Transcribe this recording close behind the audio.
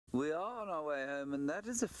We are on our way home, and that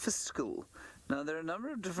is a fiscal. Now, there are a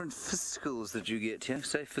number of different fiscals that you get here.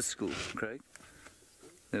 Say fiscal, Craig.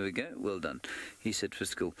 There we go. Well done. He said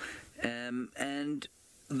fiscal. And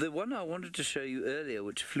the one I wanted to show you earlier,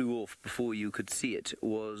 which flew off before you could see it,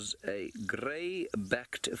 was a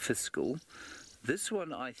grey-backed fiscal. This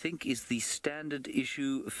one, I think, is the standard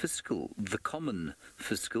issue fiscal, the common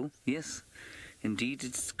fiscal. Yes, indeed,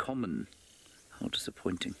 it's common. How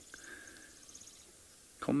disappointing.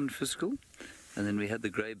 Common fiscal. And then we had the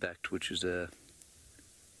grey-backed, which is a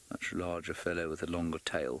much larger fellow with a longer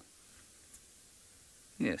tail.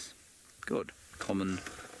 Yes, good. Common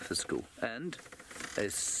fiscal. And a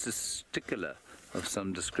cisticola of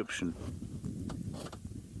some description.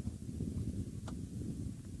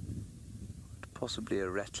 Possibly a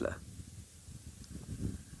rattler.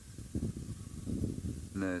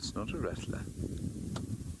 No, it's not a rattler.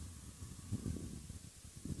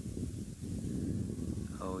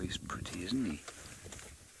 Oh, he's pretty, isn't he?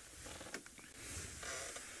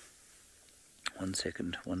 1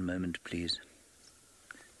 second, 1 moment, please.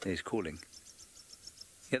 He's calling.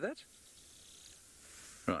 Hear that?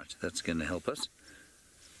 Right, that's going to help us.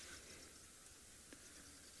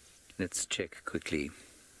 Let's check quickly.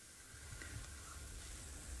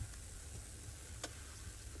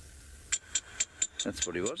 That's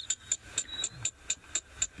what he was.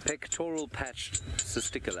 Pectoral Patch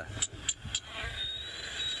Cisticola.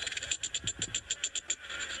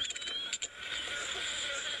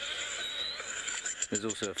 There's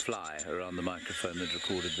also a fly around the microphone that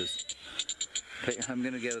recorded this. I'm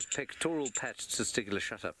going to go with Pectoral Patch Cisticola.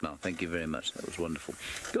 Shut up now. Thank you very much. That was wonderful.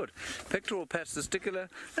 Good. Pectoral Patch Cisticola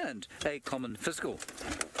and a common fiscal.